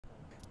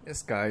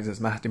Yes guys,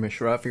 it's Mahdi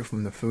Mishrafi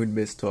from the Food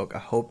Biz Talk. I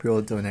hope you're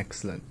all doing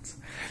excellent.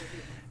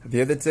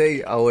 The other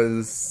day I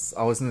was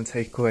in a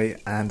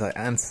takeaway and I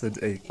answered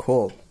a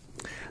call,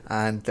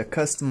 and the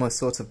customer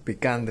sort of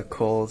began the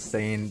call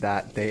saying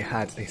that they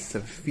had a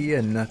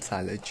severe nut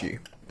allergy,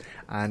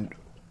 and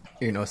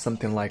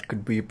something like,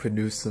 could we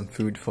produce some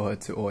food for her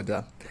to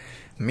order.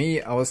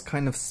 I was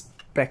kind of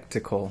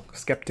skeptical,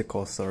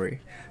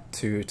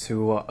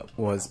 to what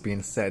was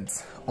being said,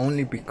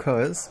 only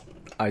because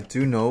I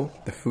do know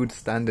the Food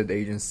Standard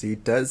Agency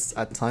does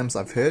at times,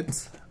 I've heard,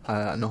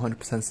 I'm not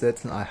 100%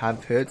 certain, I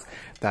have heard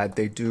that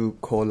they do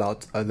call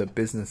out other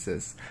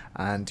businesses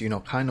and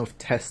kind of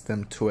test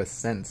them to a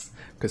sense,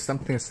 because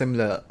something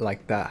similar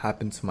like that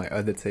happened to my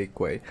other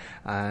takeaway.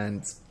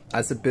 And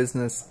as a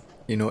business,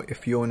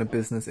 if you own a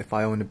business, if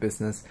I own a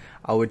business,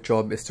 our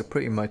job is to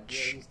pretty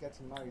much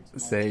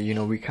say,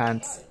 we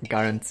can't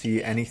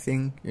guarantee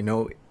anything.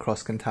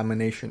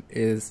 Cross-contamination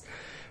is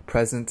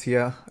present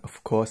here,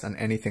 of course, and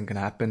anything can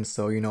happen.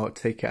 So,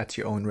 take it at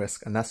your own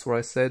risk. And that's what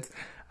I said,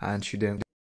 and she didn't.